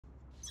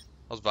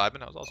I was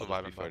vibing. I was also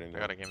vibing. But I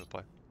got a game to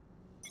play.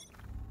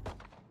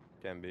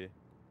 Can be.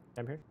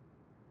 I'm here.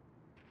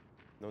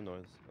 No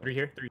noise. 3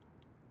 here. 3.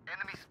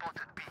 Enemy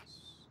spotted B.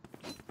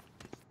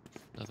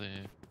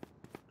 Nothing.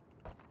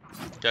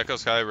 Gecko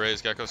sky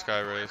raise. Gecko sky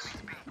raise.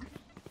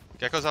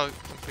 Gecko's out.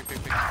 Pick,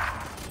 pick, pick.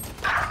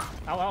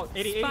 Out.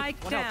 80.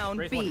 Spike down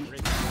raise B. One,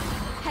 raise.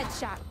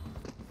 Headshot.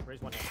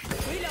 Raise 1.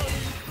 Reloading.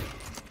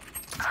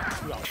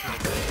 2 out.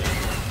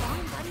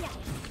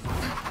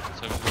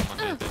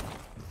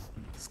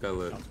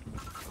 Skylit.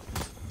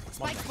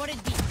 Spike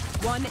spotted B.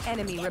 One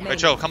enemy remaining.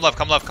 Rachel, come left,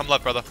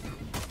 brother.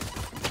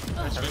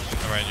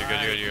 Alright, you're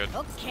good.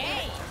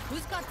 Okay.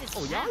 Who's got this?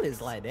 Oh, y'all is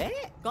like that.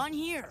 Gone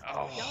here.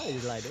 Oh, Y'all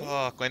is like that.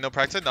 fuck. Wait, no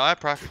practice? No, I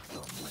practice.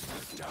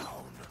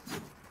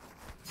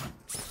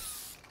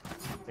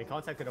 They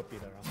contacted up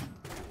either.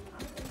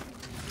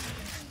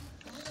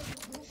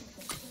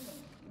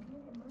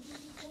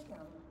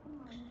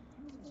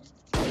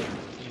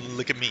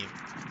 Look at me.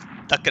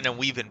 Ducking and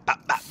weaving.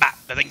 Bap, bap, bap.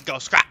 The thing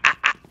goes scrap.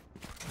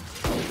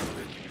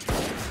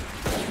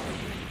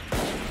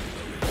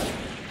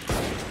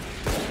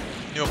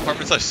 New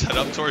apartments I set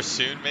up tour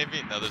soon,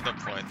 maybe? No, there's no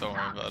point. Don't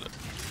worry about it.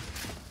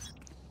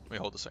 Let me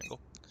hold the single.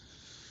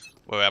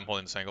 Wait, I'm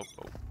holding the single.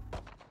 Oh.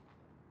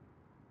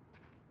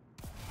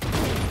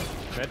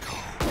 Red.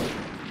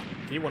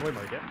 D, one-way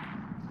market.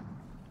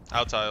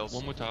 Out tiles.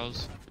 One more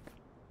tiles.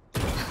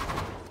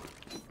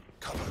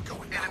 Cover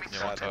going out.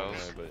 Yeah, one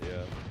tiles. But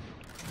yeah.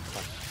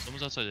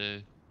 Someone's outside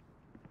A.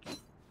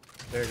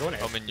 They're going A.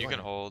 I mean, you can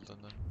hold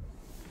and then.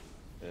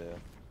 Yeah.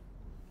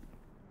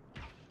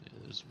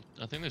 Yeah,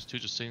 I think there's two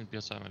just sitting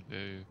beside my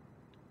barrier.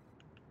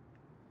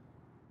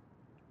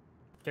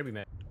 Can't be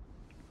mad.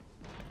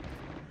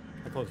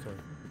 I closed door.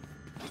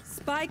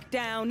 Spike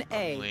down I'm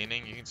A.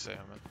 leaning. You can say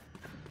I'm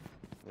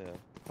in. Yeah.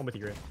 I'm with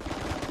you, Grid.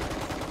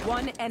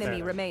 One enemy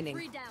Yeah. remaining.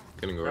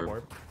 Getting Grab orb.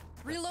 orb.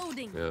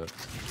 Reloading. Yeah.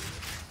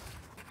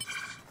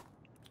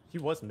 He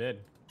was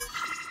mid.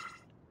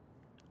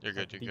 You're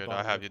good. You're Deep good. bomb,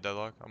 I have good. you,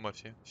 Deadlock. I'm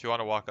with you. If you want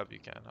to walk up, you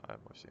can. I'm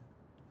with you.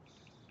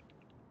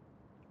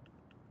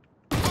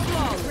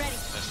 Ready.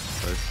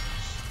 Nice.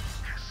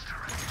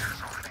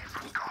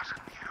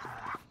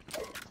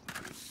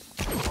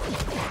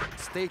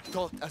 Stay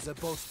taut as a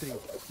bowstring.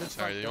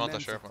 Sorry, you want the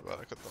sheriff? My bad.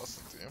 I could toss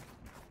it to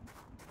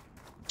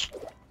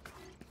you.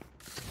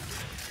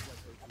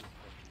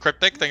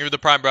 Cryptic, thank you for the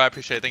prime, bro. I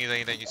appreciate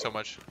it. Thank you so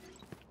much.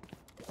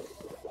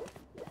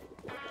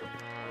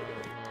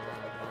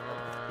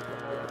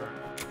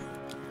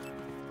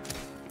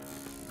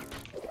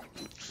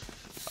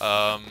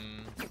 I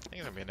think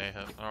it's gonna be an A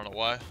hit. I don't know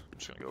why. I'm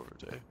just gonna go over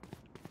to A.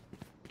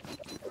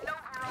 No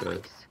Good.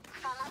 heroics.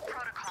 Follow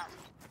protocol.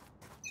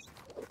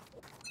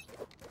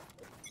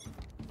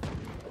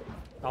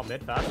 Out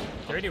mid, fast.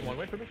 Can you do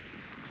one-way for me?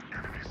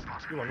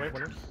 Do one-way.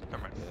 Never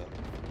mind.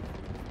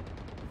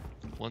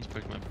 One's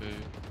break my barrier.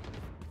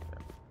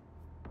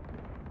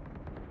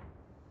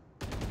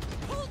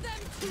 Pull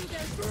them to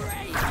their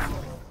grave.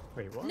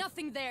 Wait, what?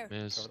 Nothing there.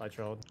 Miss. I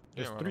trolled.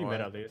 You There's can 3 run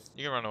mid away. at least.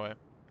 You can run away.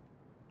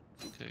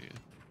 Okay.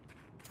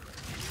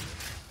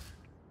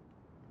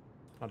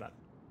 Not bad.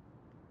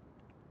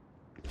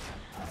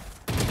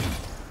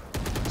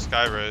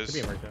 Sky Could raise. be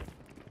a market.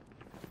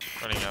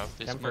 Running out.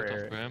 They Temporary.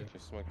 smoked off Bram.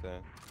 Just smoke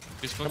that.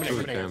 They smoked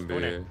Coming in, off.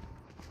 coming in.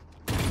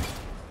 Can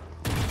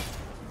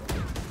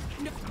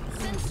be. No.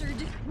 Sensor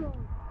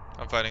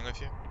I'm fighting with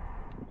you.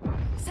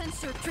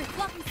 Sensor trick.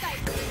 Blocking sight.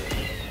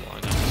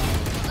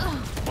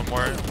 One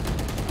more.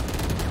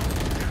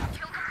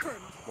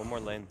 One more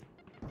lane.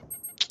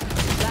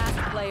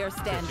 Last player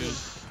standing.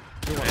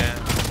 Yeah.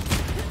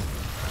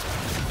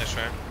 Nice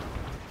try.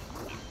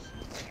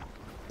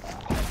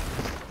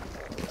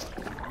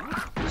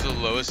 Who's the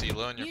lowest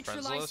elo on your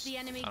friends list?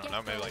 I don't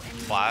know, maybe like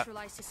flat.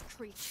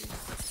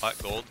 Flat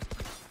gold.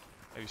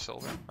 Maybe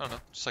silver. I don't know.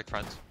 Just like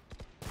friends.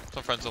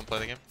 Some friends don't play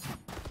the game.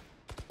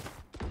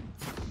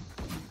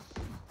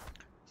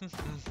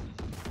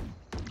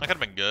 I could have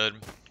been good.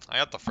 I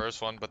got the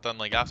first one, but then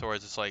like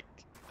afterwards it's like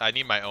I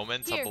need my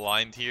omen to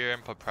blind here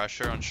and put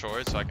pressure on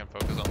short so I can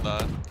focus on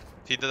that.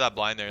 If he did that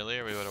blind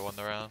earlier, we would have won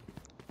the round.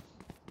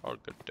 All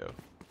good though.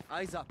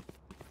 Eyes up.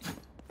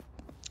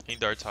 He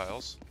dart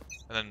tiles.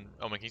 And then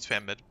Omen, can you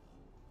spam mid?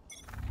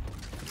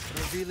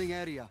 Revealing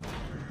area.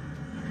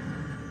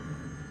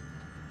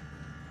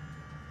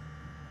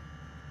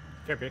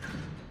 Care pick.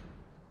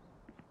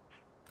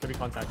 Could be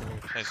contacting me.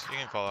 Nice, you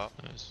can call out.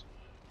 Nice.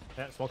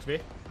 Yeah, smokes B.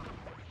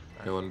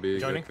 One B.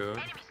 Joining. Gecko.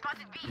 Enemy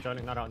spotted B.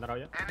 Joining, not out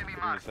yet. Enemy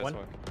marked. 1,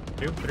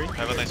 2, 3. I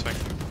have a nice swing.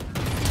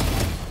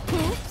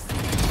 Oops.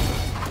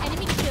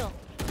 Enemy kill.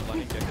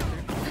 Blinding Gecko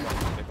here.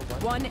 Gecko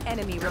blind. One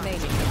enemy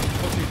remaining.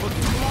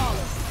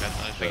 Yeah,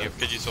 nice, thank you.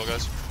 GG soul,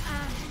 guys.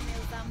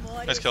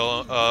 Nice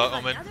kill,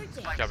 Omen.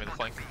 Got me the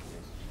flank.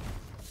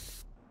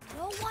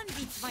 No one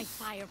beats my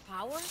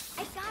firepower.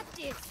 I got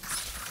this.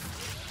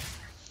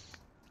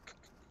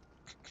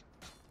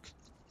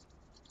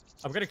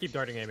 I'm gonna keep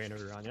darting A main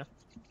over on, yeah?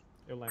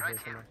 It'll land here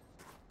somewhere.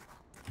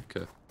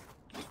 Okay.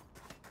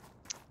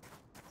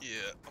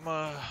 Yeah, I'm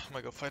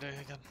gonna go fight A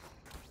again.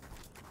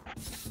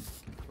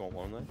 You want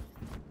one lane?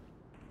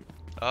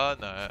 No.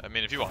 I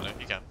mean, if you want it,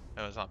 you can.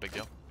 It's not a big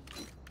deal.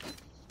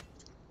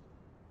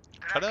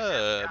 Try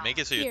to make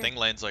it so your Here. thing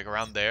lands like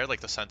around there, like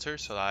the center,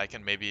 so that I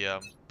can maybe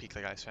peek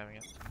the guy spamming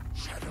it.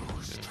 Yeah.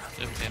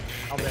 If can,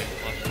 I'll bet.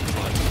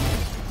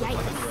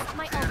 Yikes.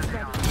 My ult's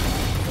ready.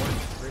 One,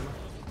 three more.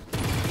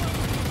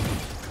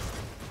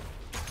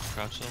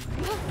 crouch them.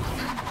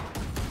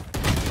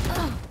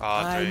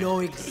 I know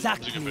It's a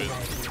exactly good where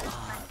move. you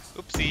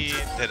are.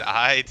 Oopsie, did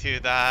I do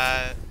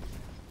that?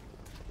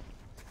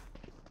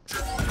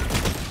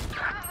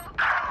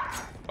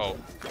 Oh,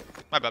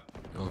 my bad.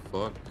 Oh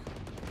fuck.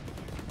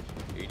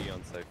 80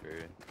 on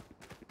Cypher.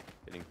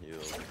 Getting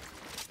healed.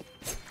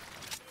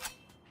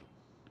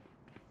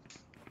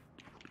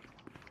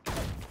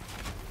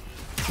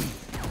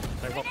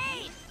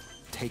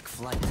 Take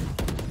flight.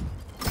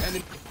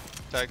 Enemy.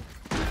 Tag.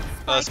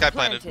 Sky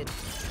planted.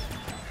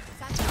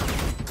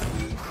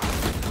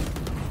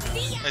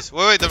 Nice.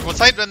 Wait, the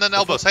side and then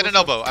elbow. Side and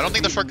elbow. I don't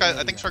think the short guy.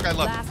 I think short guy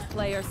left. Last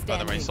player Oh, never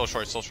standing. mind. Still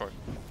short. Still short.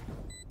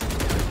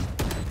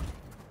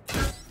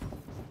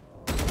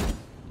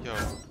 Yo,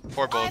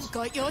 4 bullets. I've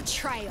got your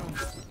trail.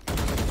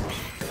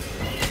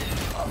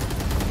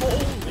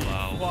 Holy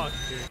Wow. fuck,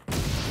 dude.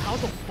 How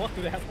the fuck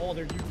do they have all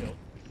their util?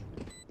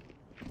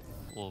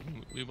 Well,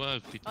 we might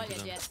have beaten Oh,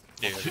 them. yes.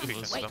 Yeah, Two peek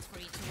of us. them. Wait for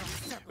you to run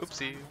circles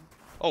Oopsie. around them.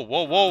 Oh,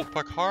 whoa.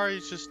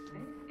 Pakari's just.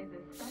 This is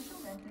a special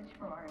message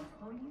for our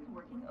employees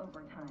working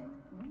overtime.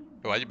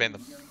 Oh, why'd you ban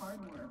them? Your hard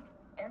work.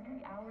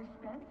 Every hour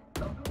spent,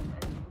 focus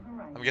and move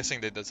around. I'm guessing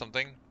they did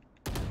something.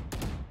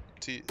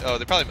 Oh,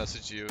 they probably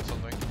messaged you or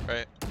something,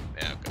 right?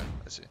 Yeah, okay.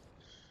 I see.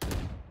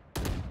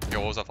 Yo,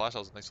 what was that flash? That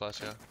was a nice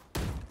flash, yeah.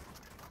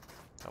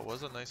 That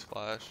was a nice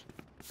flash.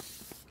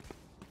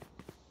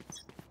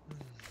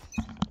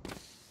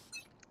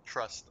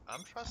 Trust.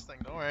 I'm trusting.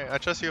 Don't worry. I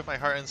trust you with my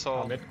heart and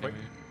soul. Mid, quick.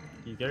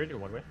 You get it in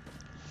one way.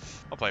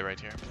 I'll play right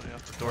here. Play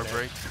off the door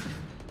break.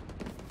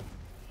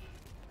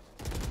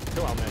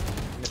 Go out, man.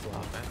 Mid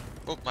one.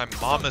 Oh, my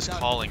mom is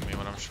calling me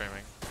when I'm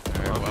streaming.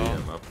 Very I'm up well. here,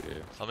 I'm up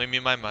here. Let me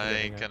mute my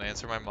mic and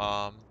answer my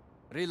mom.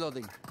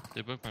 Reloading.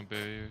 They broke my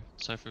barrier.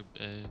 Cypher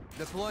A.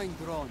 Deploying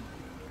drone.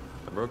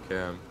 I broke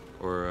cam.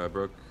 Or I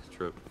broke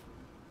trip.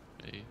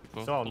 A.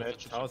 Both, So, both mid.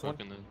 entrances I was are one.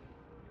 broken then.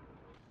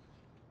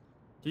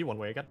 He one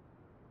way again.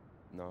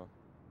 No.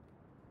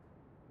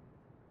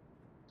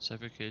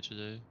 Cypher cage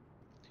today.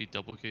 He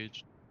double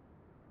caged.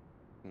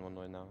 In one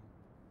way now.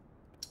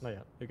 Not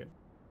yet. You're good.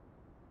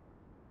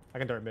 I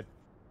can dart mid.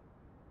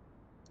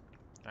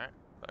 Alright,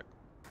 back.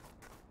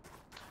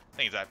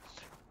 Thank you, Zach.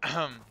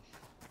 Yeah.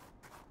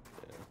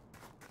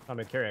 I'm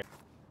mid carry.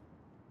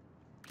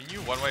 Can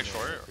you one-way Yeah,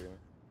 short? right here.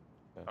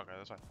 Okay,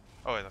 that's fine.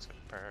 Oh, wait, that's good.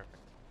 Perfect.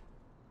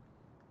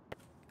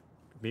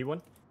 B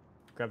one.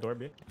 Grab door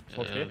B.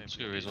 Smoke Yeah, B. let's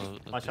go raise all.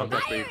 Watch out.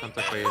 Contact wave,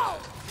 contact wave.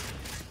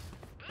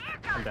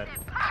 I'm dead.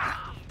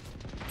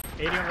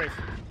 80 on race.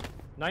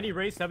 90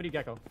 race, 70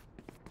 gecko.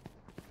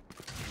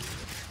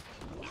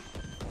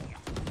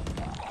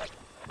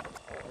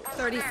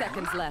 Thirty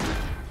seconds left.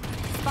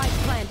 Spike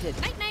planted.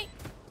 Night, night.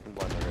 I'm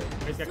blind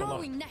already. Race gecko low.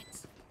 Throwing net.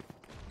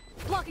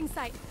 Blocking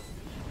sight.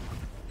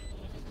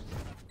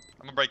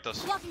 I'm gonna break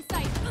this. Blocking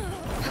sight.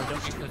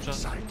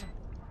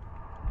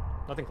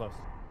 Nothing close.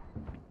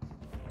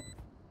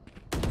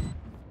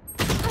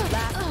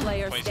 Last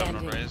player 27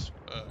 on standing. raise.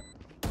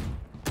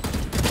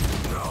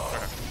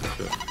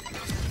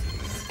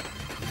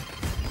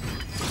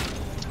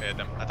 Yeah,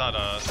 damn. I thought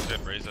they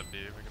had raise at B.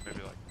 We could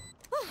maybe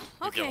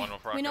like Okay, get one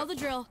with we know rocket. the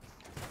drill.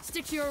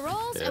 Stick to your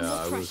roles and Yeah, we'll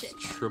I crush was it.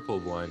 triple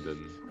blinded.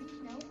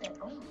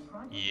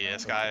 Yeah,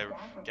 Sky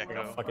I Gecko.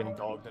 got fucking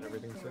dogged and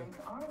everything, so.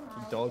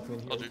 He dogged me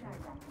in Told here. you.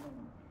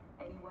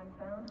 Anyone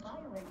found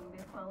violating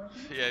this policy?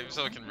 Yeah, if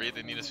someone can read,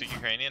 they need to speak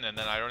Ukrainian, and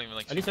then I don't even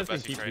like At least speak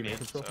that's the been best keep Ukrainian.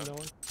 control from So. now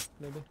on,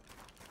 maybe.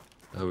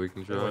 Oh, we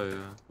can try, wait. yeah.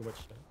 Too much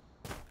stuff.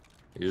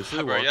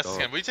 Usually Bro, walk yes, off.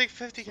 can we take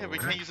 50k? We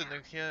can't use a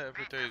nuke here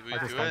every third. Would I you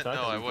just do it? contact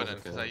No, I you.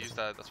 wouldn't, because I Okay. use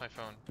that. That's my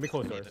phone. Let me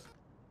close I need doors. it.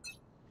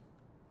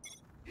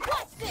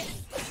 What's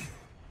this?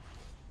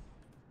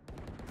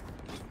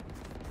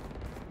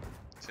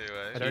 Two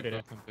I ways. already did.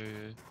 Broke my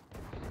barrier.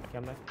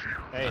 Cam knife.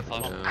 Hey, I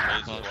flashed. come on. Yeah.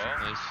 Raise as Flash.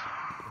 well. Nice.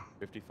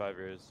 55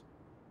 years.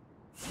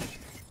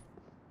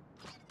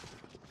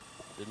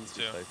 Didn't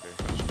see Two.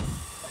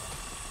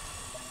 Cypher.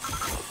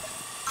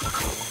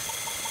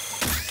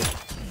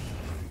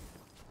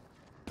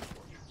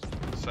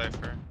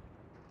 Cypher.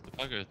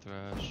 I got a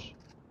thrash.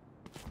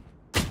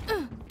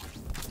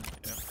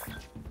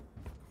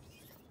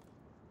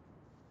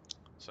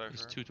 Cypher.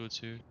 There's 2 towards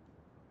here.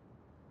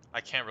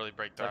 I can't really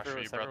break dash for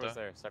you, Cypher was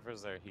brother. there. Cypher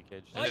was there. He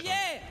caged. Oh,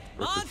 yeah!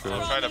 Broke the trip.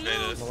 I'll try to bait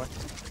it. No way.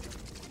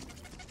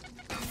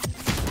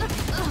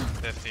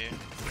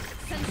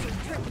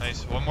 50.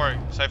 Nice. One more.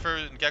 Cypher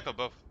and Gecko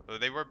both.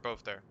 They were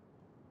both there.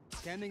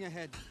 Scanning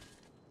ahead.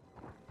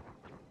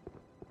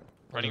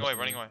 Running away,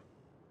 running away.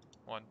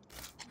 One.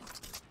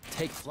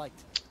 Take flight.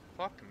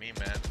 Fuck me,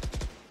 man.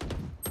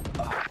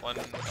 One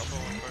elbow,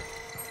 one foot.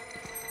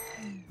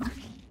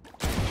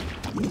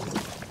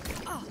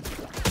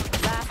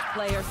 Last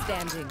player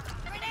standing.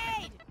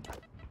 Grenade!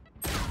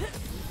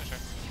 For sure.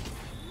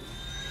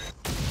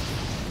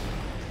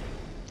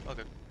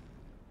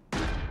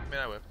 mean,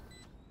 I would.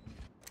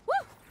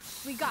 Woo!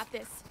 We got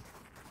this.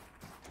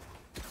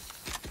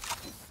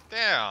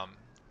 Damn.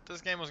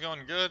 This game was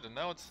going good, and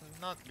now it's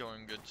not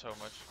going good so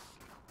much.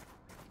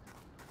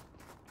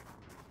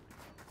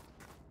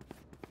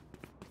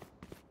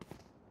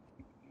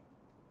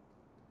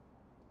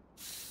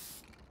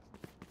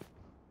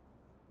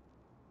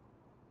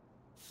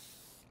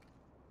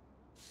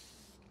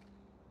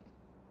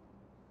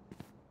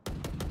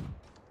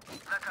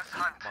 Let us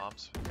hunt.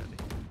 Mom's spaghetti.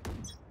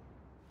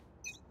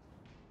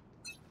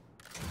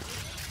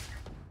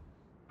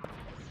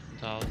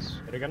 Towers.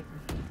 Hit again.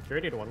 You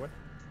ready to one way?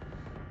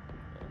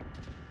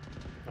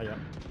 Oh yeah.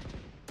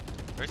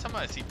 Every time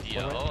I see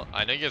PL,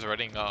 I know you guys are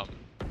running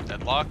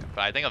deadlock,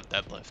 but I think of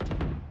deadlift.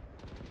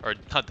 Or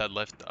not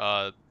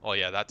deadlift, oh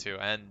yeah, that too,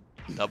 and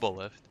double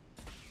lift.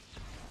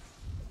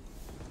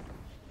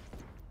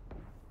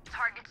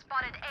 Target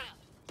spotted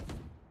A.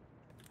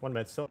 One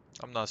mid still.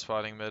 I'm not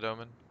spotting mid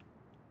omen.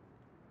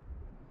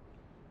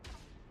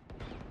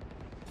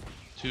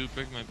 2,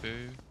 break my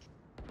barrier.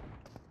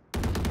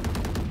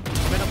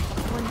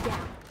 One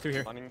down. 2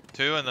 here. Running.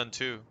 2 and then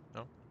 2.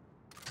 No?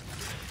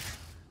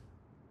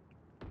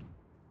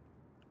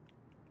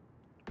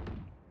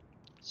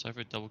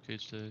 Cypher double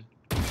cage today.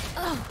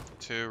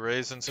 2,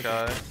 raise in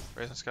sky.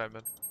 Raise in sky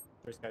mid.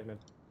 First guy mid.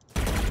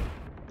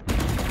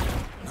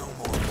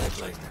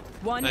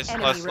 One Nice,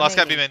 enemy last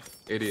guy B remaining.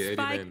 main. 80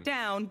 Spike main.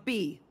 down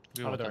B.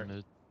 We Out want of that there.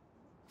 mid.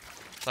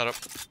 Not up.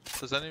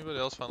 Does anybody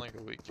else find like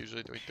a week?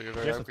 Usually we do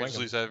very Yes, we it's like just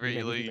him. lose every He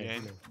main, league he main,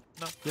 game. he main.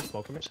 No. You have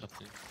smoke him.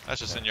 Something. That's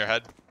just Yeah. in your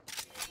head.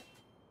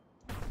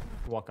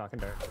 Walk back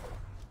and dart.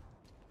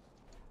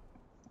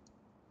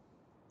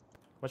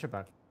 What's your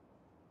back?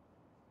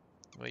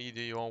 What you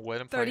do, you won't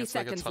win and 30 play against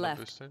like a seconds ton left.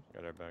 of boosted?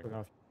 Got our back. We're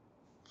off.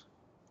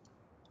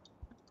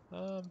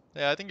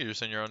 Yeah, I think you're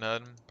just in your own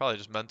head. Probably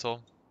just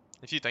mental.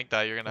 If you think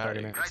that, you're gonna have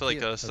Already, man. it's like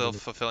a Really.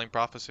 self-fulfilling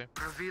prophecy.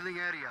 Revealing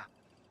area.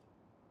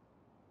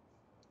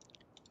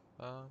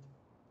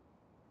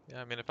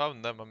 Yeah, I mean, if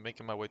I'm them, I'm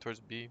making my way towards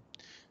B,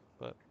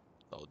 but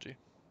LG.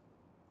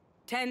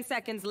 10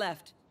 seconds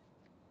left.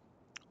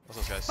 What's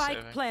this guy Spike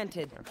saving?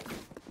 planted.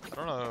 I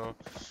don't know.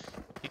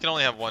 He can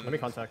only have one Let me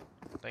contact.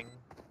 thing.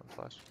 One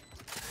flash.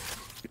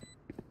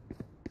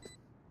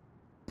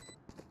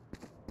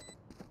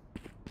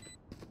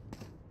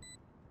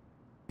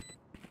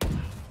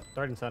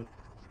 Dart and sun.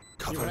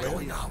 Cover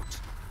going out.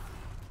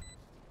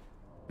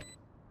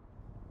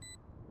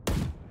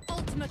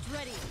 Ultimate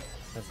ready.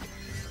 That's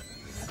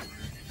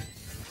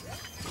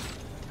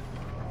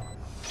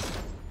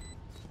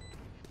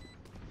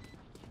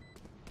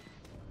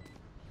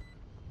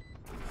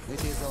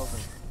It is over.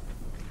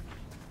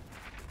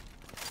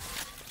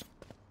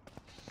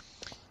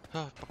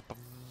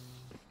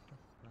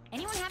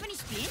 Anyone have any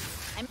speed?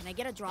 Can I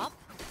get a drop?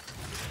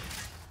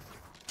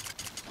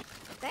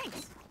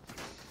 Thanks.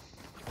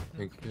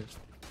 Thank you.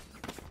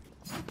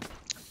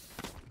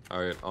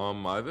 Alright,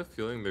 I have a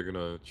feeling they're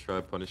gonna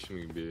try punishing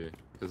me B,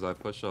 because I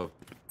push up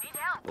Need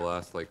help. the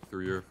last like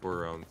 3 or 4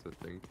 rounds,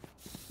 I think.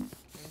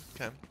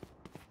 Okay.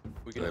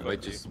 We So can I have might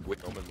OG. just wait.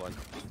 Omen one.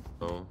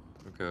 Oh,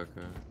 okay.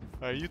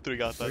 Alright, you three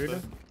got what are you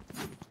doing?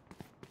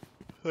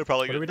 They're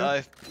probably What are gonna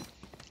we die.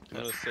 I'm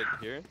gonna sit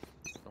here.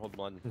 Hold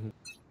one.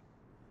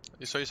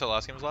 You said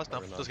last game was last? No,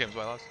 Probably not. this game's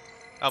my last.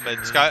 Oh,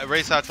 mid. Sky,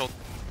 raise satchel.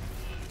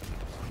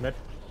 Mid.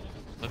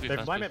 Let me They're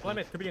fast blind be mid, blind full.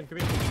 mid. Could be in, could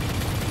be in.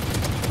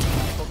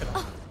 Poke it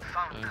out.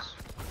 Found. Nice.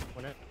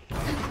 One hit.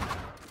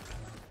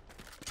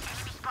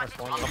 Spotted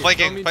one. A. I'm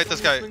flanking. Swing me, Fight this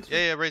swing me, guy. swing, Yeah,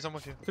 yeah, raise. I'm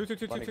with you. Two.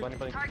 Blinding, blinding,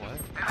 blinding.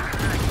 Target.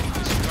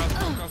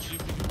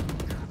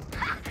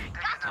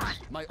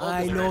 My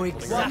I ultimate know is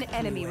exactly. One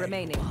enemy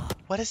remaining.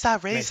 What is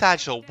that raise Mid.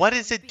 satchel? What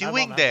is it I have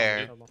doing bomb, there? I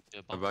have bomb. Yeah,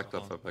 I bomb, backed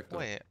bomb, up,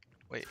 bomb.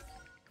 Wait.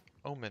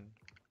 Omen.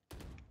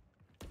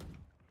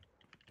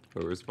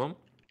 Oh, where's bomb?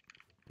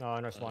 No,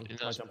 nurse one. In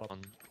I that jump up.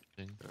 one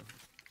thing.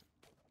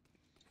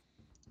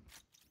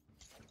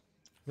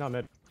 No,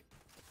 mid.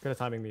 Good at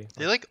timing me.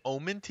 They like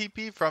Omen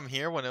TP from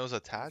here when it was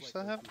attached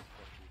to him?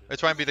 It's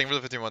trying to be thinking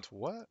really 15 months.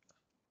 What?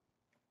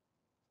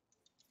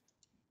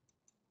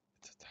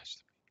 It's attached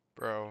to me.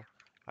 Bro,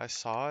 I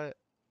saw it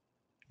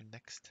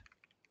next.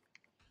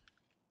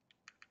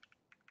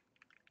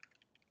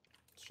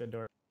 Shit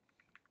door.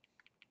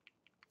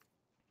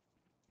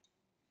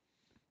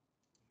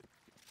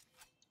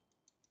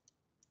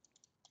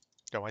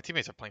 Yo, my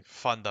teammates are playing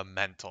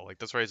fundamental. Like,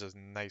 this raise is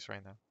nice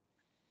right now.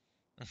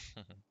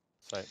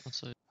 Sight.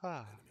 That's it.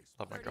 Ah,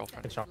 love my 30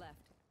 girlfriend. Good shot. left.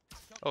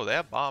 Oh, they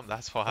have bomb.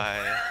 That's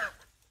why.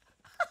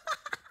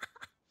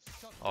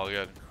 All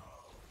good.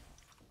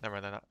 Never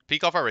mind, they're not.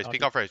 Peek off our raise.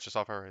 Peek off raise. Just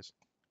off our raise.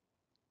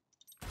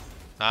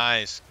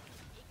 Nice.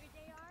 Bigger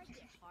they are, the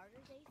harder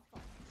they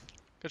fall.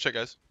 Good shit,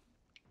 guys.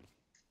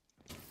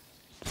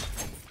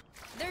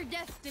 Their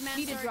death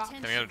demands our Can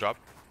attention. we get a drop?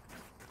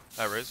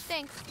 Raise.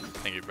 Thanks.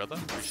 Thank you, brother.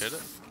 Appreciate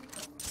it.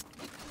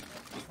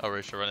 Oh,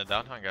 Raise should run it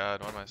down. Oh,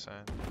 God. What am I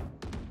saying?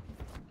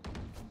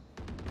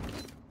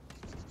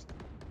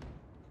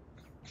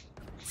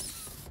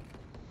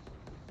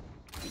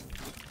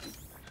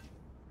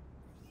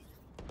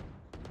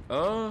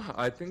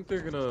 I think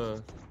they're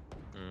gonna.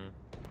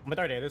 I'm gonna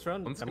start A this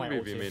round. One's I gonna might be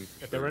ult B you. main.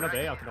 If they run a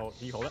B, I can ult.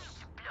 Can you hold it?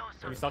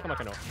 If you suck them, I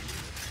can ult.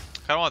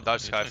 I don't want to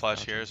dodge Sky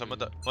Flash here, so I'm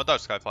gonna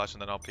dodge Sky Flash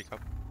and then I'll peek up.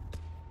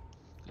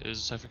 Is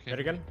a Cypher Hit King?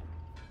 again.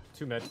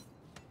 2 mid.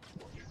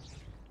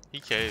 He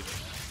caged.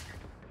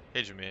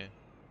 Caged me.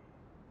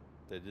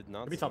 They did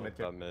not Maybe top smoke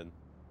mid, that too. mid.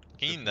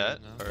 Can you net?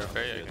 No. Or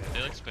fair?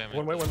 They like spamming.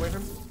 One way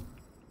from.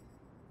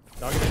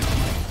 Dog it in.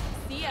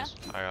 See ya.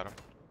 I got him.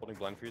 Holding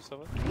blind for you,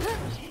 Sova?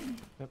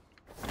 Yep.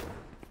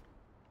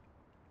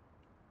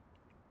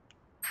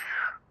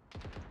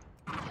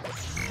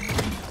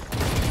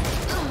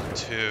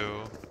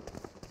 Two.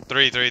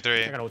 Three.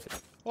 I got ult.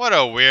 What a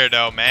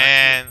weirdo,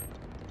 man.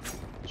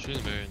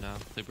 Shooting barrier now.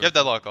 They You have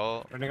deadlock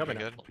all. Running up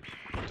Pretty and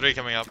good. 3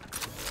 coming up.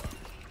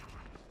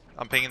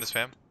 I'm pinging the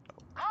spam.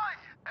 I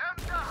am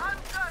the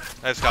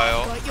hunter. Nice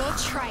Kyle. Got your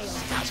trail.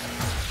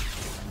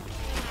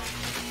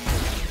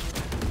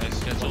 Nice.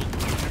 Scheduled.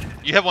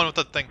 You have one with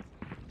the thing.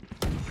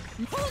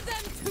 Pull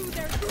them to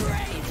their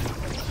grave.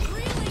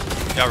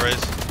 Really Got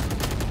raised.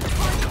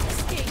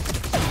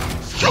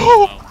 escape. Yo!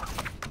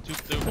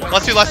 Wow.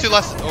 Two. Last two.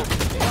 Oh.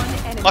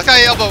 One enemy. Last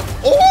guy elbow.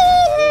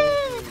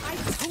 Oh! I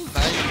told you.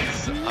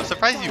 Nice. I'm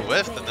surprised you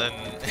whiffed and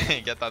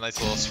then get that nice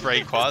little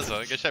spray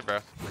quazo. Good shit, bro.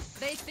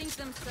 They think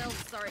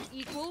themselves are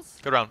equals.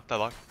 Good round.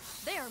 Deadlock.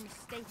 They are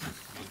mistaken.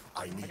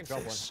 I I need can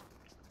drop this.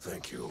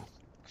 Thank you.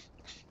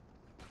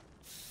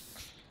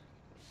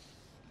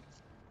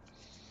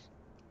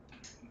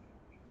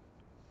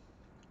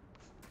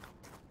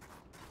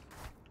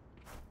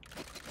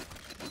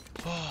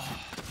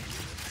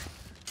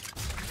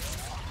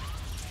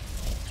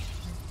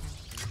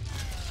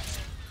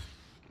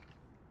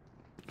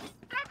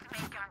 Let's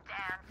make them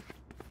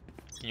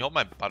dance. Can you hold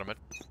my bottom mid?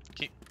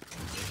 Keep.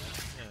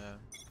 Yeah.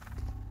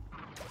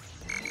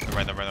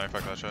 Never mind.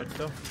 Fuck that shit. Mid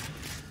still.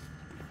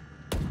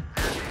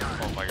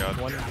 Oh my god.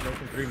 1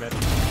 from 3 mid.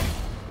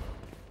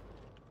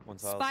 One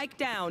tile. Spike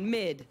down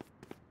mid.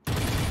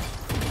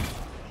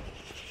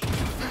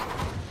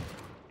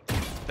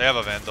 They have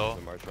a Vandal.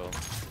 The Marshall.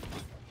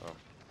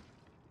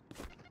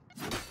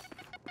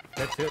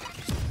 That's it.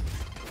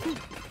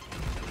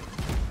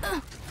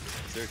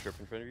 Is there a trip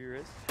in front of you,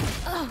 Riz?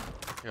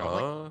 Yeah,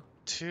 I'm like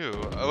 2.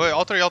 Oh, wait,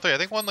 all three. I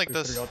think one like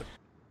this. I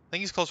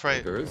think he's close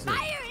right. There isn't.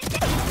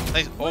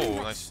 Nice. Oh,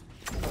 nice.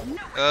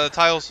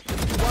 Tiles.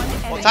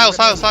 One enemy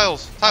Tiles.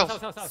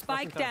 remaining.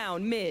 Spike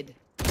down mid.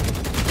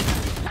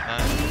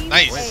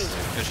 Nice.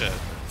 Good shit.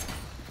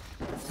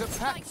 The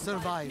pack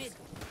survives.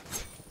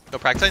 Go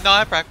practice. No,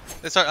 I prac.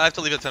 I have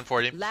to leave at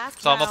 10:40. Last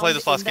So I'm gonna play round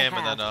this last in the game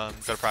and half. then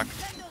go to prac.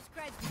 Send those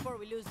creds before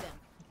we lose them.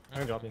 I'm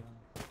gonna drop you.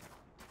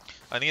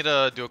 I need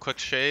to do a quick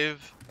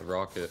shave. A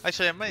rocket.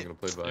 Actually, I I'm might. gonna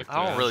play back.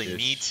 I don't really Ish.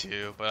 need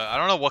to, but I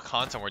don't know what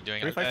content we're doing.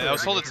 Can we fight I for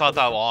was the told rank? it's not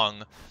that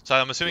long, so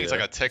I'm assuming it's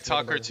like Yeah. a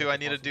TikTok or 2 I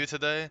need to do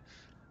today,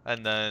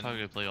 and then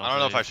Probably play I don't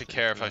know if I all should day.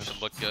 care if I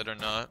should look good or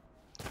not.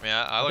 I mean,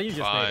 I I think look you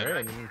just fine. made, right?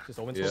 And then just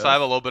open Yeah. So I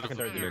have a little bit I can of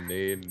start I'm here. gonna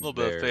nade Little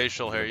bit of there,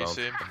 facial and hair, then you bounce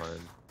see? behind.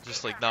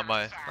 just like not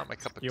my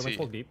cup of You went tea.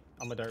 full deep.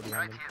 I'm a dart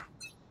behind him.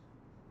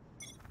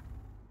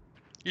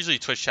 Usually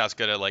Twitch chat's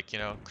good at like, you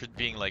know,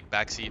 being like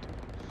backseat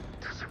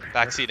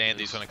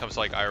Andes when it comes to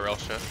like IRL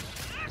shit.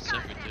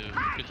 Cypher too.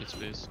 Good hit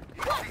space.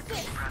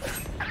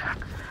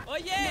 Oh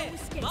yeah!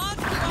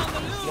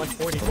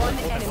 140. One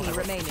enemy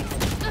remaining.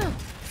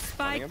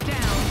 Spike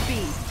down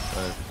B.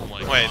 Oh my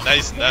Wait, god.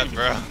 nice net,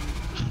 bro.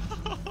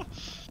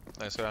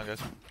 Nice, go down, guys.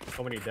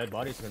 So many dead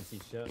bodies, you can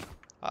see shit.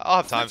 I'll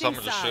have time, so I'm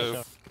gonna just Switching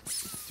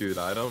shoot. Dude,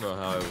 I don't know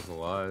how I was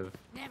alive.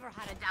 Never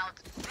had a doubt.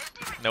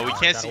 No, we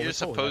can't that see your always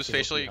told, supposed that's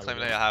facial. the You OP, claim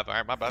how that I have.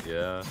 Alright, my bad.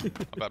 Yeah.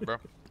 My bad, bro.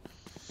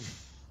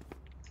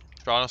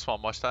 Drawing a small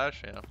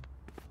mustache, yeah.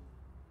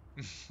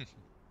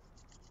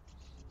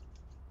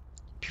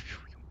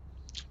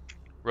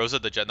 Rosa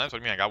the Jett knives? What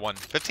do you mean I got one?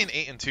 15,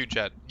 8, and 2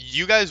 Jett.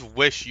 You guys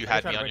wish you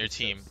had me on your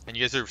team, and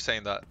you guys are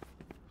saying that.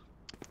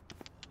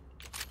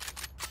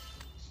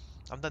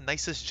 I'm the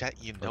nicest Jett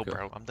you know, Okay.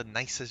 bro. I'm the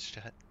nicest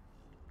Jett.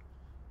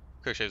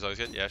 Quick shave's always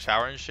good. Yeah,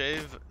 shower and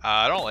shave.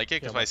 I don't like it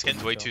because Yeah, my my skin's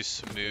skin's way chill. too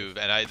smooth,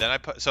 and I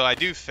put so I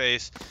do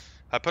face.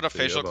 I put a So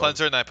you facial have a-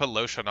 cleanser and I put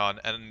lotion on,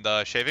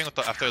 and shaving with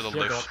after the Yeah,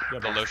 lotion, yeah, the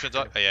bro. lotion's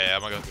on. Oh, yeah,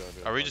 I'm gonna go.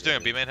 Go, Are we just doing a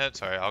B main hit?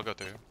 Sorry, I'll go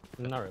through.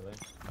 Not really.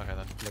 Okay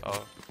then. Look.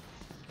 Oh.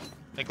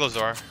 Think close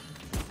door.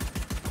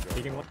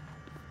 Peeking one.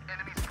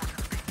 Enemy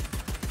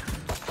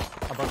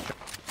spotted. Above.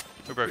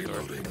 Who broke door?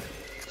 I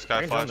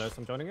Sky can join flash. this.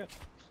 I'm joining it.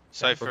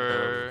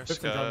 Cypher.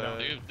 Fifth and down.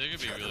 Sky. They could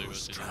be really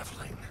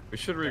rotating. We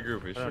should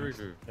regroup. We should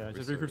regroup. Yeah,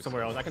 just regroup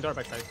somewhere else. I can dart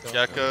back side still.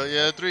 Gecko.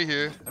 Yeah, 3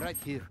 here. Right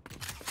here.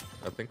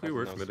 I think we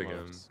worked mid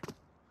again.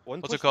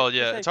 What's it called?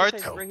 Yeah, it's hard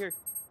to- Right here.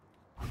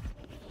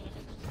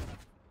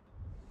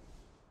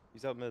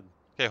 He's out mid.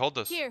 Okay, hold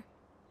this. Here.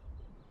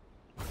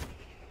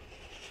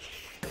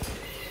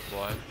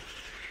 Blind.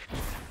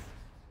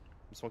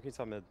 I'm smoking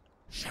top mid.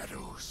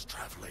 Shadows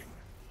traveling.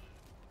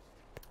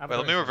 I'm Wait,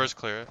 let me going reverse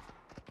clear it.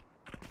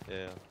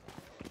 Yeah.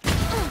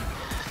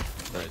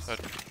 Nice.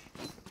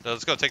 No,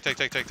 let's go. Take.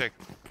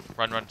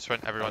 Run,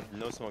 sprint, everyone.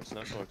 No smokes,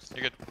 no smokes.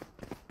 You're good.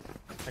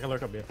 I can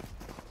lurk up here.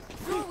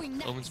 Throwing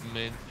net. Omen's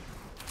main.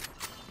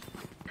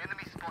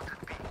 Enemy spotted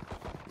B.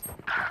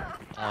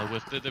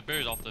 With they're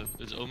buried off though.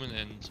 There's Omen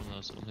and someone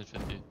else. Omen hit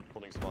 50.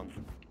 Holding spawn.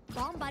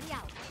 Bomb buddy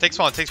out. Take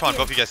spawn, take spawn.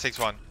 Both of you guys take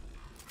spawn.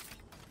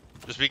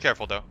 Just be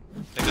careful though.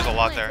 I think there's a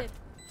lot there.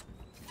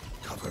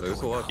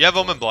 There's a lot. You have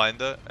Omen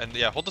blind, and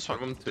yeah, hold this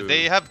Omen one. too.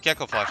 They have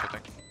Gecko flash, I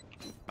think.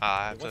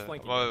 I have What's to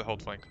flanking?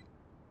 hold flank.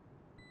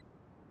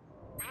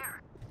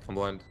 I'm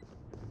blind.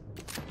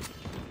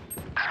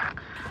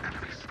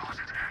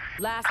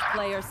 Last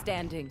player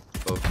standing.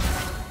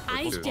 Both.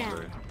 Eyes Two, down.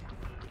 sorry.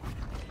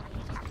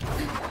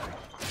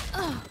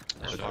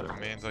 This fucking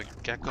means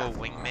like Gecko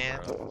wingman.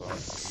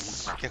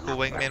 Gecko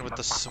wingman with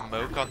the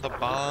smoke on the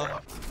bomb.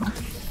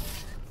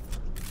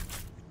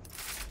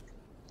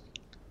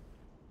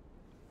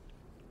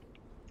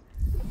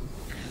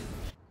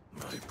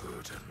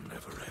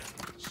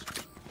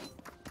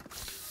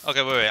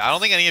 Okay, wait. I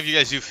don't think any of you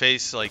guys do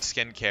face like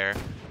skincare.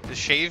 The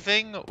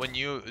shaving when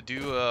you do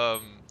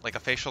like a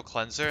facial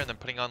cleanser and then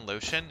putting on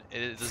lotion,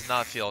 it does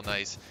not feel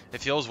nice.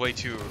 It feels way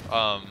too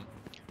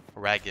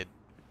ragged.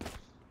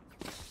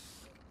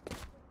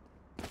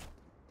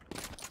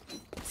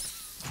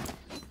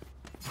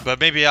 But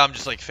maybe I'm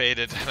just like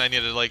faded and I need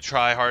to like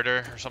try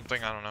harder or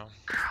something. I don't know.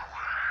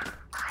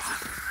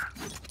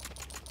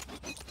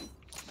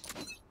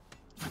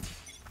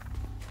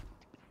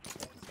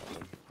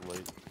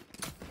 Late.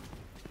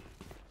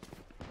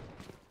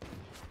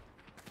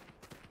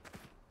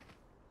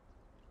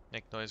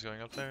 Make noise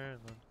going up there and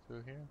then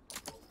through here.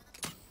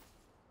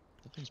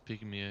 That thing's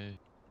peeking me.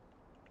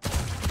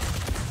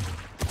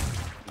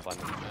 Blind.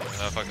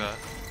 No, fuck that.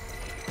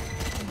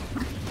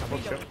 I'm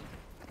both short.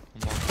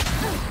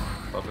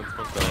 Up and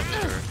smoke down.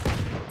 Sure.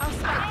 Our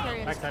spike carrier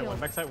is Backside one, killed.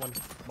 backside one.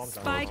 Bomb's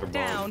down. Spike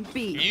down Can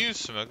B. you use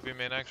smoke B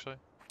main actually?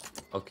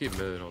 I'll keep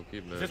mid. I'll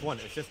keep mid. Just one,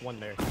 it's just one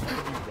there.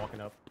 He's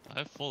walking up. I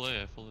have full A. I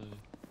have full A.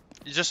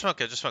 You just smoke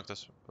it, just smoke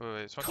this.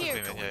 Wait, smoke this B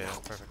Here. main. Yeah,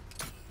 perfect.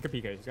 He could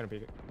peek it, he's gonna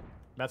peek it.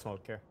 Bad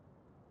smoke, care.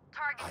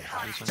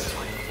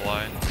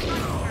 Blind.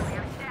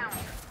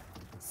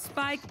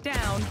 Spike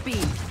down B.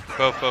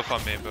 Both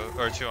on me,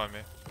 or two on me.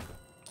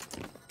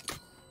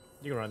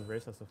 You can run,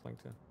 race us the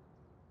flank too.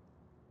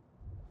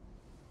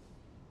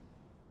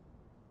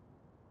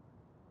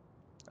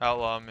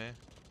 Outlaw me.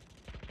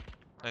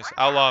 Nice.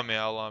 Outlaw me,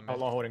 outlaw me.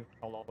 Outlaw holding,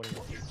 outlaw holding.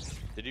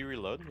 Did he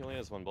reload? He only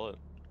has one bullet.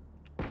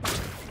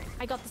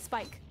 I got the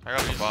spike. I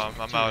got the bomb.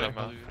 I'm out, I'm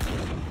out.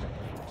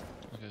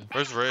 Okay.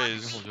 Where's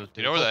Raze? Hold good,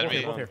 You know where the Both here,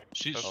 enemy? both here.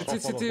 She's Oh, Both,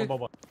 both, both, both,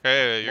 both.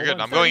 Hey, you're Hold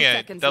good. on, I'm going 30 in.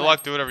 seconds Deadlock,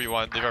 left. do whatever you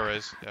want. Leave our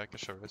Raze. Yeah, I can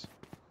show Raze.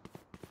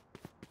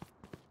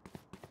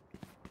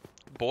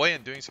 Boy,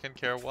 and doing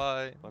skincare,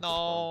 why? Bunch of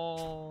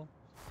No.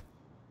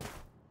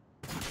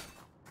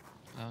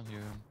 I don't hear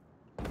him.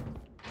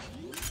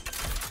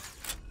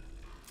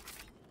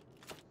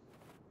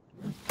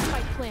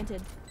 Spike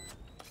planted.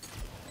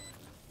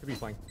 Could be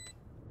flank.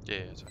 Yeah,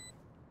 it's right.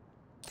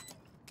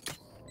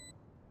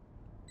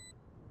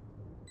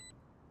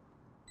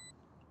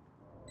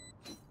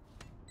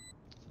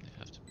 They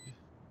have to be.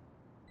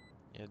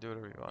 Yeah, do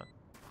whatever you want.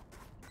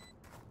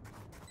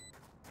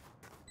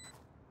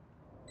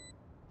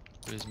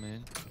 Raise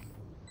main.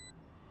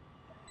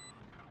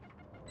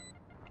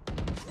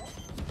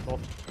 Both.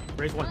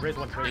 Raise one, raise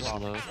one, raise Raise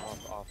one. low.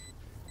 Off, off.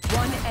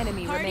 One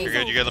enemy Party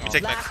remaining. You're good, let me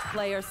take Last next.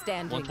 player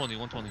standing. 120,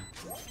 120.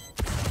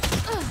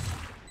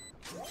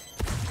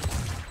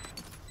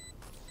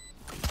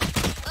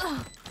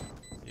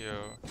 Yo.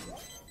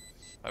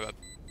 My bad.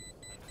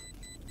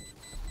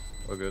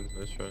 Oh, good.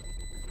 Nice try.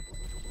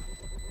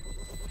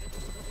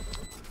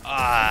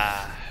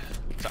 Ah.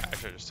 Sorry, I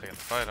should have just taken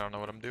the fight. I don't know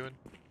what I'm doing.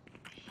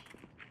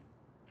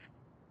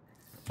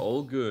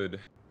 All good.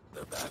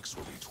 The backs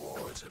will be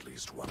towards at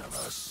least one of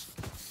us.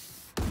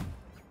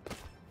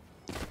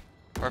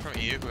 Apart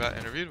from EU, who got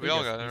interviewed? We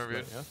all got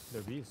interviewed. Yeah,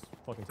 their B's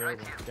fucking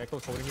terrible.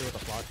 Gecko's holding you with a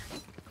flash.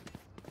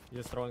 He's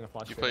just throwing a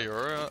flash. You straight play up.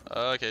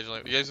 Aurora?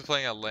 Occasionally. You guys are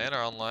playing at LAN or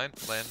online?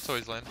 LAN. It's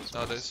always LAN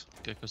nowadays.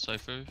 Gecko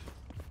Cypher.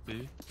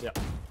 B. Yeah,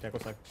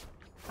 Gecko's like.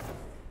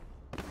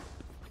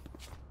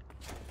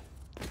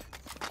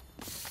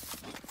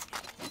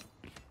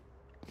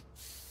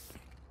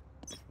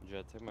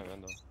 Jett, take my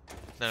window.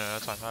 No,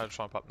 that's fine. I just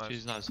want to pop knives.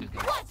 She's not seeing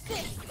that. What's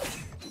this?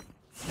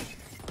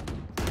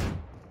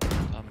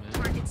 I'm mid.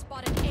 Target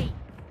spotted A.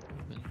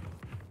 Mid.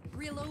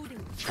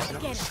 Reloading.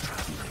 Get it.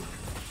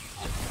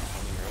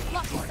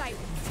 Lock sight.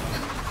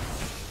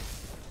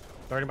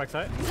 Starting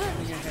backside.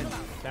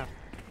 Down.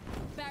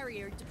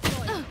 Barrier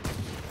deployed.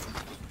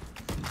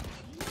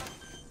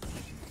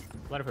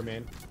 Ladder for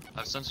main. I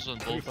have sensors on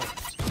Could be both.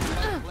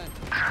 flank.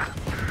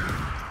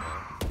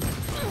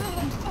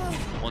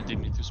 One deep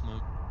need to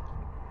smoke.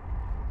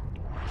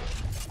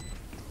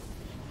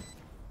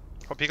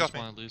 Oh, peek off me.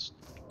 One at least.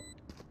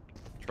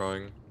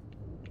 Trying.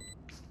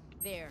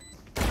 There.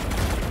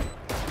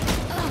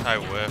 I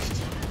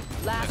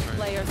whiffed. Last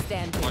player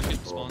standing. One hit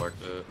Oh, spawn.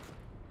 marked it.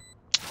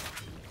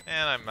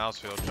 And I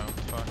mouse wheel jumped.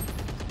 Fuck.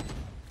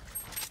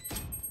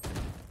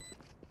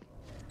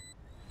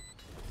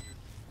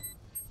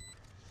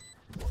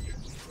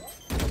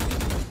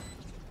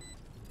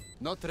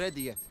 Not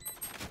ready yet.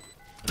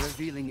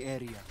 Revealing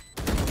area.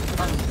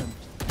 Find them.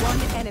 One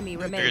enemy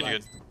You're good, remaining. you're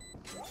good.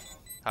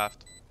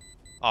 Halved.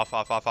 Off.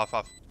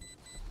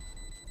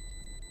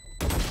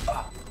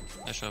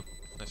 Nice job.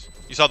 Nice.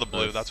 You saw the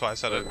blue, Nice. that's why I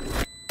said it.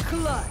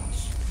 Clutch.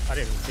 I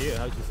didn't even see it.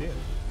 How did you see it?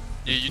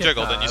 You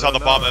jiggled and you I saw the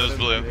don't bomb know, and it was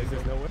blue. Is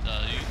there no way?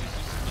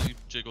 You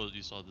jiggled,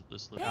 you saw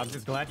this look. I'm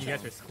just glad you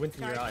guys are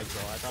squinting your eyes,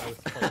 bro. I thought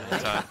it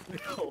was Time.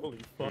 holy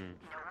fuck.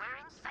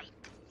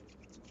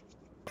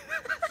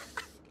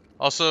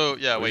 Also,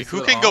 yeah, wait, Waste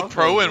who it can go off?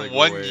 pro I in was like,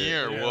 1 wait,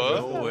 year? yeah, What?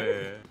 No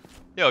way.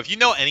 Yo, if you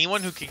know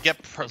anyone who can get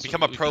Also,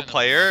 become a we pro kinda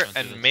player can't do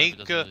and that, make it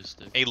doesn't really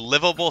stick. a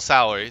livable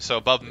salary, so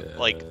above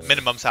like Yeah.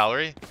 minimum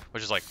salary,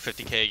 which is like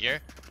 50K a year,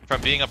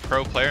 from being a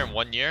pro player in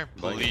 1 year,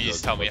 Like, please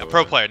judge tell me. by A the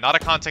pro way. player, not a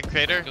content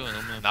creator, Go in,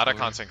 I'm not a forward.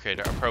 content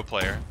creator, a pro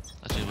player.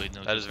 Actually, wait,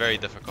 no. That is very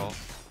difficult.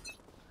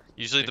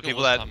 Usually the Faker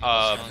people was that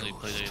top mid, they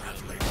played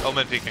A.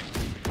 Omen peeking.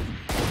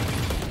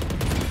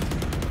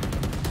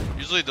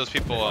 Usually those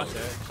people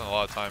spend a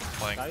lot of time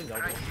playing. That is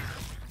elbow.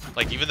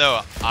 Like even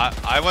though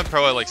I went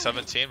pro at like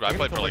 17, but I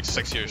played for like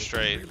 6 years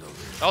straight.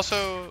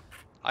 Also,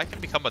 I can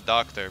become a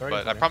doctor,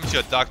 but I promise you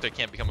a doctor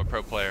can't become a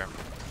pro player.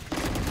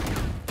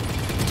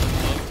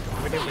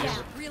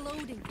 Yeah,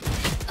 reloading.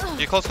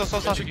 You close.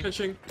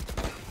 Pitching.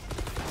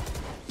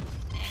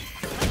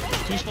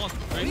 Two spawn.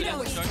 Right there.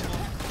 Reloading. Dark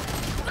spawn.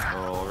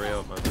 Oh,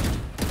 real man.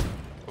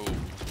 Ooh,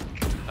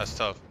 that's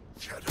tough.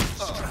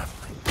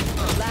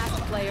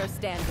 Last player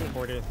standing.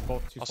 40,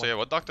 both two Also, yeah,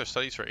 what doctor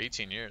studies for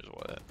 18 years?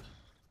 What?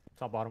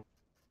 top bottom.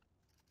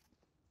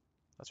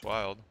 That's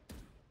wild.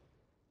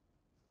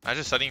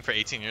 Imagine studying for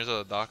 18 years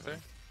as a doctor.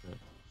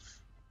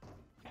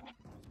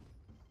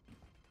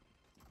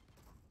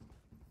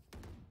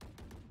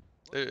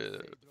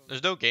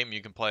 There's no game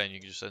you can play and you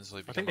can just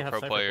instantly I think become they a have pro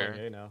Cypher player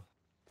playing A now.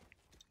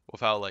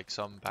 without like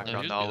some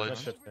background he's good, knowledge.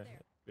 that's That's good.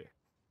 just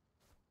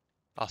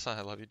Awesome,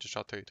 I love you. Just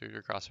shot 33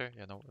 your crosshair.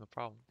 Yeah, no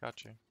problem.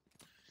 Got you.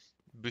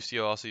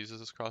 Boostio also uses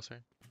this crosshair.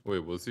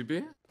 Wait, was he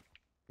B?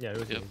 yeah, it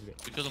was. Yep. It was good.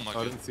 We killed him, I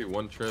Mark. didn't see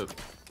one trip.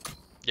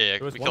 Yeah,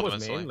 There was we one killed him was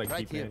instantly. main, like Right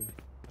deep here. main.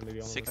 And maybe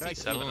almost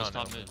 67 was on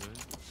top him. mid,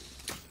 right?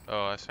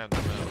 Oh, I spammed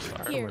the middle.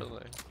 Sorry, Here.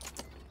 really.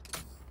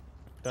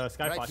 The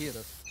sky Right flash here. is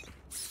this.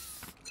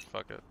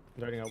 Fuck it.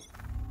 Darting out.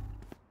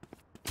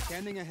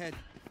 Scanning ahead.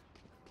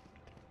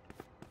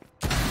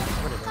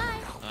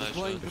 Nice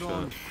Deploying shot.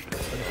 drone.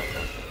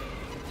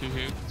 Two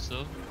here,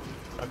 still.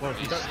 Close.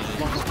 He's,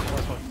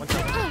 One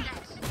shot.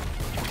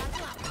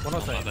 One my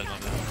outside. bad, my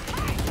bad.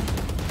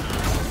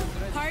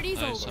 Party's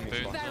Nice, over. I'm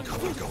very Oh my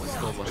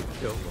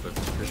kill,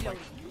 motherfucker.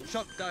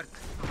 Shock dart.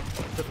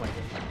 Just like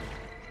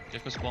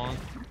Gecko spawn.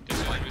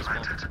 Gecko enemy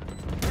spawn.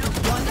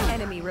 One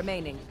enemy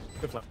remaining.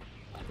 good flip.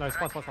 No,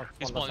 spawn.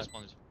 He spawned, he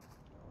spawned.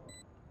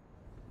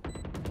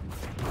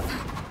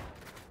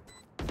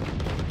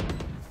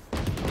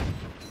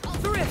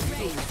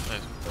 Thrifty.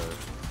 Nice.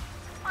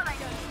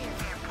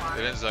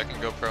 Didn't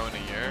Zach go pro in a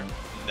year?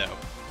 No.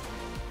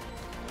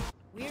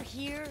 We're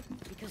here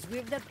because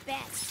we're the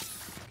best.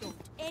 Don't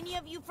any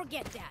of you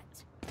forget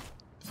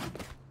that.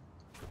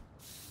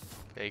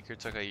 Faker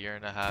took a year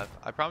and a half.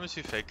 I promise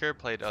you, Faker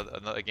played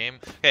another game.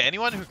 Okay,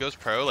 anyone who goes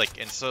pro, like,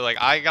 and so, like,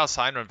 I got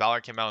signed when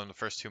Valorant came out in the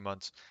first 2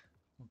 months.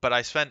 But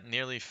I spent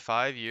nearly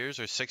 5 years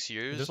or 6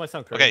 years. This might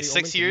sound crazy. Okay, Omen,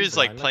 6 can you years,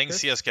 like, blind playing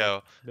this?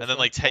 CSGO. This And then, one?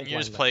 like, 10 Don't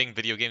years blind playing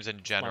video games in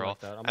Blind general. like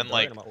that. I'm And, gonna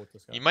like, die, I'm gonna ult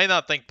this guy. you might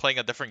not think playing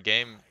a different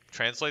game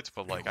translates,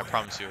 but, like, I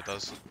promise you it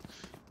does.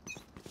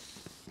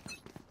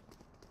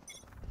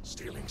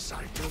 Stealing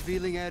sight.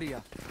 Revealing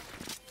area.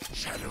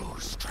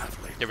 Shadows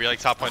traveling. Yeah, we're like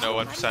top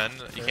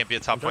 0.01%. You can't be a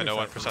top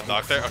 0.01%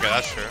 doctor. Okay,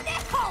 that's true.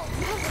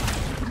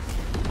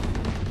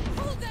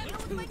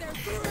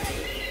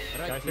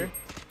 Guys here.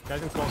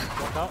 Guys in spawn.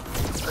 Walk out.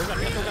 Where's that?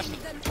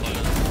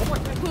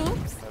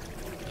 Oops.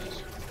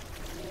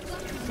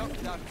 Shock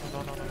dart.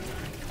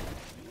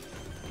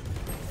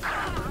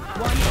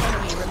 One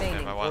enemy remaining.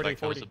 Damn, I wanted that That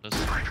kill. was the best.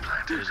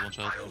 There's one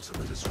shot.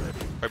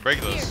 Wait,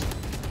 break this.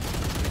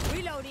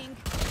 Reloading.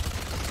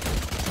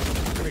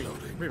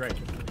 Three right.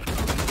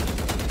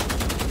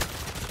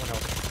 One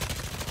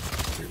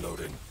health.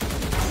 Reloading.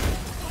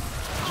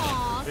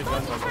 Aw,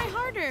 someone try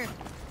harder.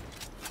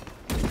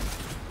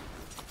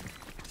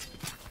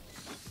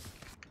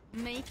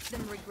 Make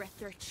them regret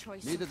their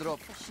choice. Need a of drop.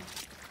 profession.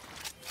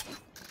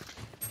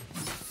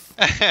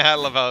 I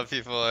love how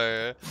people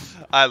are.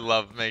 I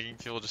love making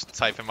people just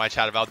type in my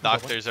chat about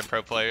doctors and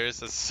pro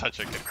players. It's such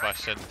a good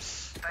question.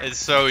 It's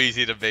so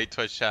easy to bait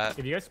Twitch chat.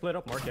 If you guys split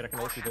up market, I can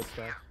also this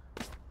guy.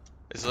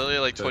 It's literally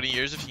like 20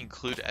 years if you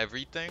include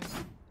everything.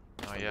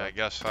 Oh yeah, I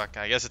guess. Fuck.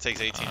 I guess it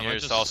takes 18 I might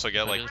years just- to also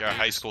get I like just your do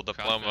high this school crap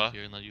back diploma.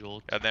 here and let you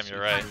ult. Goddamn,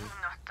 you're right.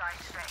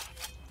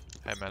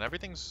 Hey man,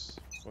 everything's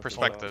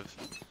perspective.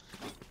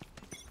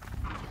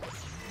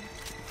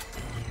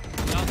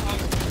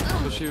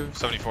 Push you.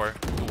 74.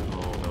 Oh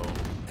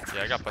no.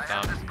 Yeah, I got put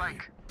down.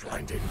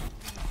 Blinding.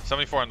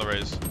 74 on the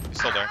raise. He's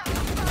still there.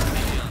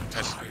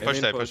 Nice. Push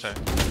in there, push. push there.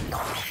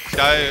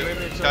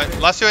 Sky.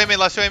 Last two aim in,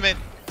 last two aim in.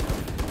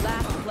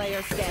 Last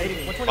player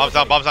standing. Bombs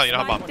down, you know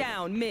how Spike bomb.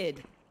 down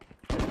mid.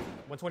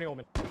 120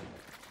 Omen.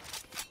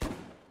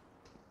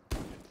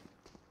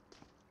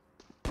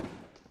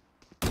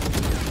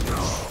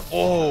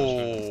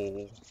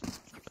 Oh.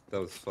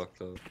 That was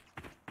fucked up.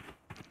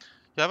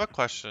 Yeah, I have a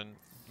question.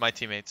 My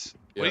teammates.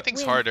 What do Yeah. you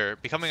think's Win. harder?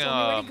 Becoming Show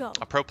me where to go.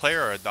 a pro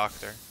player or a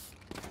doctor?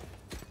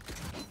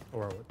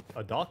 Or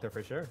a doctor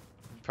for sure.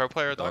 Pro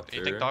player or doctor?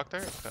 You think Doctor.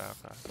 doctor?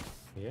 Okay.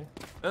 Yeah.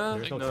 No,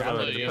 There's no no,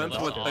 talent it in depends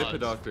it. what type Odds.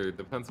 of doctor.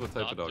 Depends what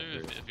type of doctor.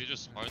 If you're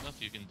just smart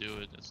enough, you can do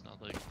it. It's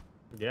not like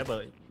Yeah,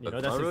 but you know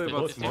It's that's not really the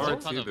about most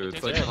smart. smarts It takes a ton either. of- It's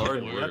it like takes a ton hard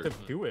of You work. have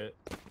to do it.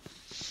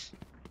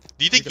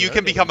 Do you think can you learn can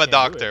it, but become you a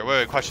can't do doctor? it.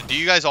 Wait, question. Do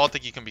you guys all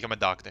think you can become a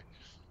doctor?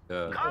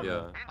 Yeah,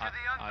 yeah.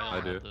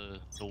 I don't do. have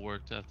the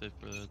work ethic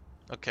for that.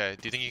 Okay.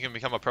 Do you think you can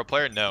become a pro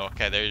player? No.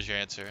 Okay, there's your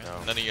answer. No.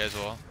 None of you guys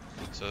will.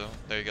 So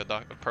there you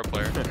go, pro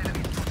player.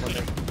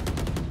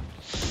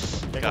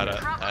 Got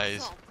it.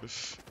 Nice.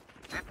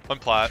 One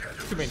plat.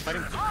 Two main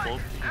fighting.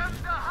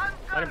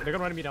 They're gonna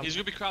run me down. He's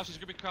gonna be crouched. He's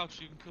gonna be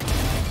crouched. You can kill him.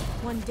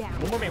 One down.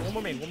 One more main. One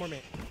more main. One more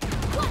main.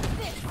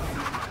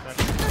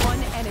 One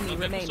enemy Gekko's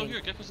remaining. still here.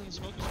 Gekko's in the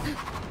smoke.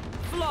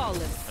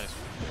 Flawless. Nice.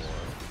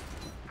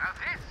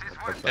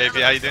 That's Hey,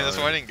 V, how you doing this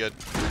fine. morning? Good.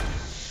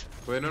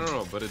 Wait,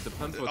 no. But it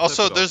depends what.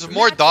 Also, type of there's doctor.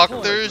 more Like, a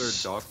regular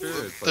doctors. Doctor,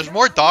 it's There's like,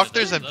 more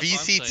doctors than That's what I'm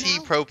VCT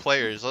saying. pro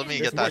players. Let me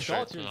There's get more that straight.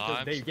 doctors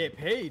 'cause they get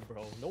paid,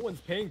 bro. No one's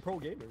paying pro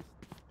gamers.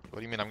 What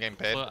do you mean I'm getting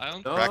paid? But I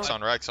don't. No. Rex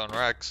on Rex on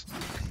Rex.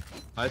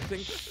 I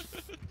think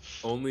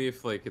only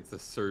if like it's a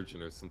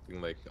surgeon or something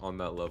like on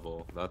that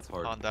level. That's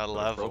hard. On that But a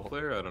level. Pro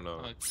player, I don't know.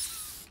 Like,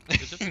 you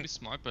just have to be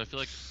smart, but I feel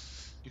like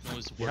you can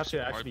always You work have to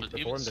super hard. actually But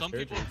even perform the some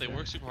people, if they surgery,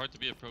 work super hard to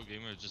be a pro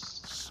gamer,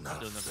 just they're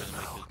never gonna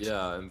make it.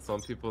 Yeah, and some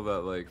people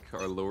that like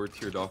are lower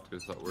tier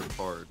doctors that work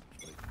hard,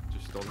 like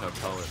just don't have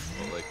talent.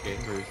 But like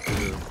gamers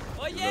do.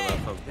 Oh even though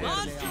that's how they are.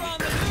 Monster on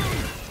the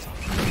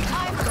move.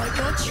 I've got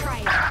your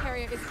trail.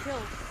 Carrier is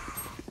killed.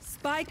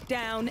 Spike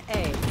down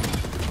A.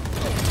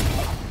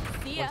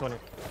 See ya. 120.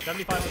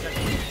 75.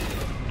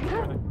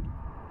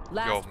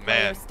 Last Yo, player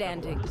man.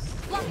 standing.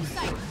 Blocking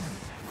sight.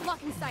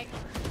 Blocking sight.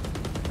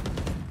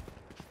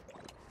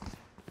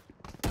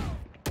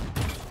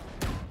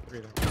 Three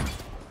there.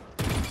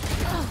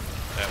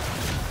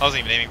 Yeah. I wasn't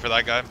even aiming for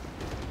that guy.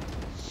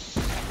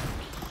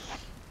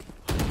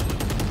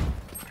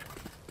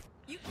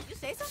 You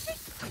say something?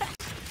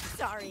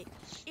 Sorry.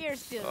 Ear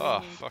still. Oh,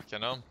 ringing.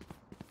 fucking hell.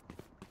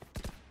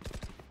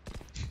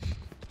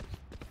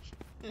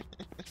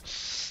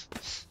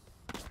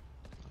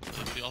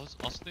 If you also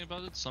think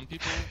about it, some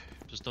people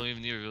just don't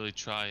even need to really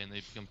try and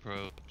they become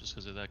pro just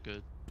because they're that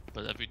good.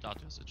 But every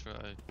doctor has to try.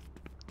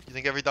 You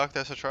think every doctor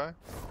has to try?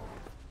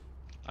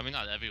 I mean,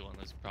 not everyone.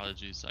 There's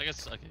prodigies. I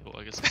guess. Okay. Well,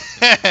 I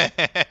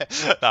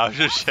guess. Nah, I'm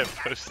just shit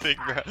posting,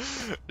 bro.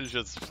 It's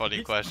just a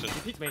funny question. He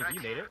peeks main. You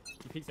made it.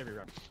 He peeks every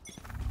round.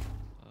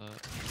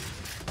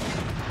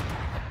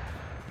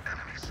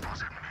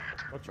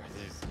 Don't try.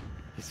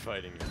 He's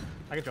fighting.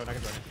 I can join.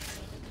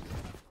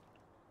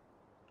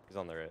 He's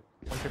on the right.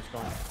 One trip's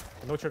gone.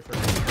 No trip for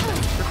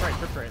Trip right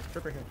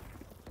here.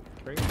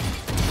 Right?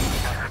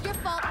 Your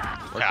fault.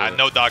 Yeah, Okay.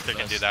 no doctor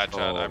can do that, Chad.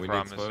 Oh, I we need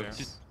promise you.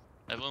 smokes.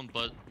 Everyone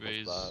but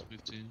Raze that?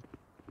 15.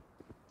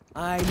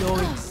 I know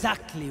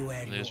exactly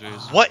where you There's are.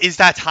 Raze. What is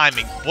that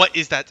timing? What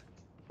is that?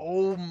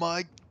 Oh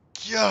my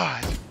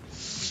god. What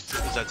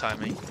is that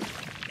timing?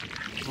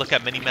 Look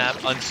at minimap,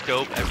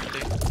 unscope,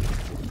 everything.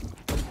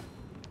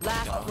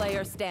 Last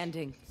player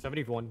standing.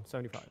 71,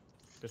 75.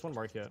 There's one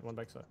mark yet. One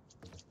backside.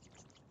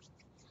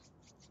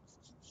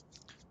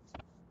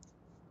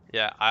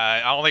 Yeah,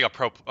 I don't think a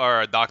pro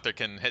or a doctor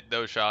can hit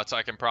those shots.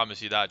 I can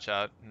promise you that,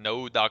 Chad.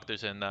 No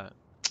doctors in that.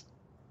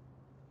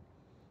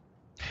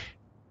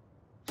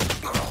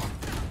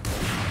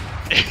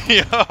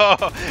 Yo,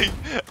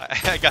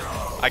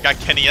 I got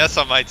Kenny S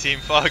on my team.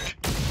 Fuck.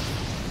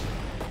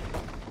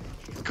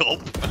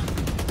 Gulp.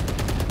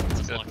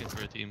 Just locking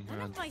for a team.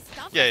 Around. My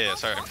stuff Yeah, is yeah. not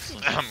Sorry,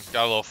 functioning.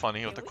 got a little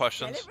funny with the Can we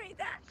questions. celebrate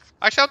that?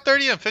 Actually, I'm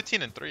 30 and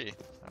 15 and 3.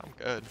 I'm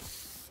good.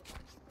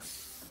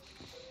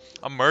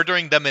 I'm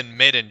murdering them in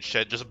mid and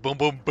shit. Just boom,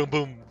 boom, boom,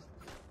 boom.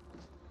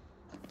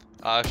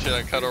 Ah, shit,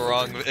 I cut it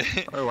wrong.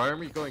 Oh, why aren't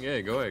we going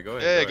A? Go A, go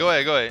A. Yeah, go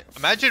ahead, go ahead.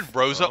 Imagine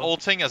Rosa Oh.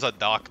 ulting as a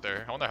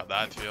doctor. I wonder how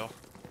that'd feel.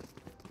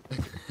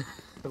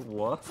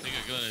 What? I think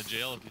you're going to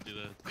jail if you do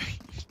that.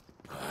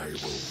 I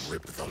will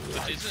rip the But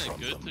life isn't it from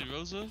good them. to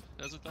Rosa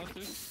as a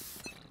doctor?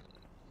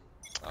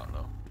 I don't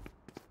know.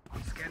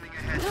 Scanning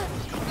ahead.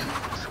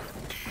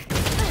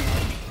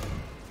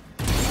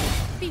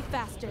 Be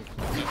faster.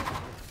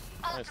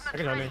 Nice. I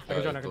can join me. I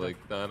can join. Like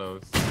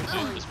Thanos.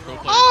 Dude, this pro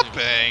player Oh, isn't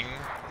even- bang.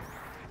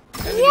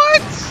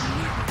 What?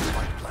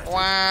 What?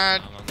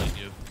 I'm not letting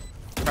you.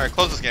 Alright,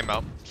 close this game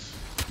out.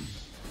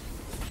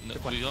 No,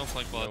 we don't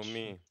flank No watch.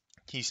 me.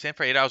 Can you stand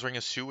for 8 hours wearing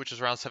a suit which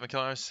is around 7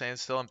 kilometers, stand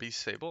still and be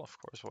stable? Of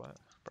course, what?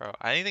 Bro,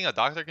 anything a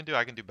doctor can do,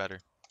 I can do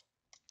better.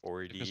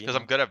 4D. Because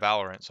I'm good at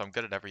Valorant, so I'm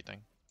good at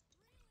everything.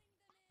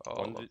 Oh, I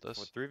One love v- this.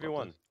 what, Love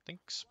 3v1? this. I think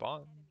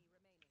spawn.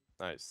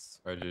 Nice.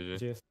 Alright, GG.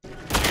 Cheers. You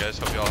guys,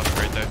 hope you all have a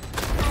great day.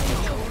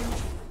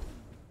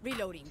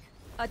 Reloading.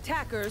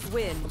 Attackers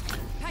win.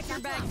 Pack your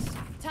bags.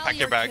 Pack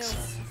your bags.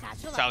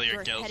 Satchel Tally up. your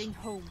We're kills. heading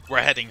home.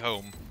 We're heading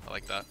home. I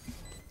like that.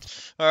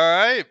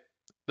 Alright.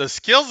 The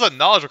skills and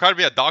knowledge required to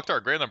be a doctor are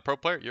greater than pro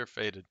player. You're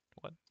faded.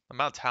 What?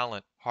 amount of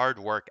talent, hard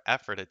work,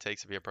 effort it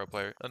takes to be a pro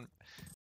player. And